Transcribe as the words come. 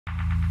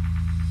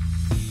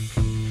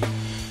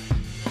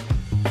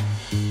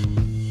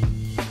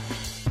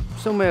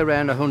Somewhere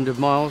around 100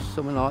 miles,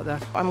 something like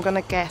that. I'm going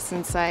to guess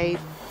and say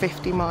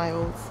 50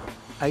 miles.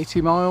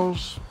 80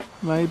 miles,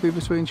 maybe,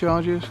 between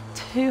charges.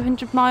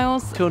 200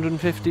 miles.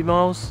 250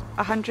 miles.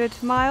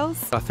 100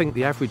 miles. I think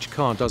the average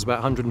car does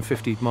about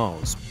 150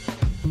 miles.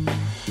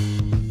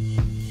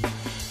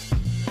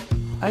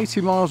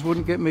 80 miles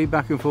wouldn't get me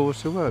back and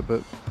forwards to work,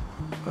 but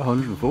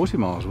 140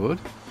 miles would.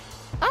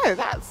 Oh,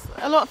 that's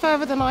a lot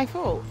further than I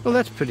thought. Well,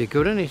 that's pretty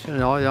good, isn't it?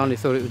 And I only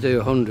thought it would do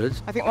 100.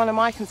 I think one of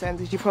my concerns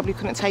is you probably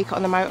couldn't take it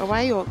on the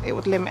motorway, or it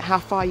would limit how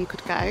far you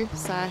could go.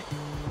 So,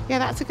 yeah,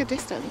 that's a good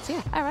distance,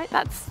 yeah. All right,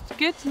 that's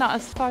good. Not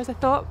as far as I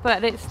thought,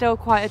 but it's still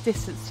quite a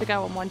distance to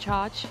go on one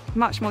charge.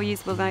 Much more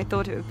useful than I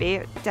thought it would be.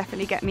 It would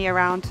definitely get me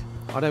around.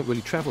 I don't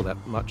really travel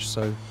that much,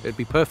 so it'd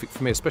be perfect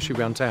for me, especially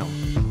around town.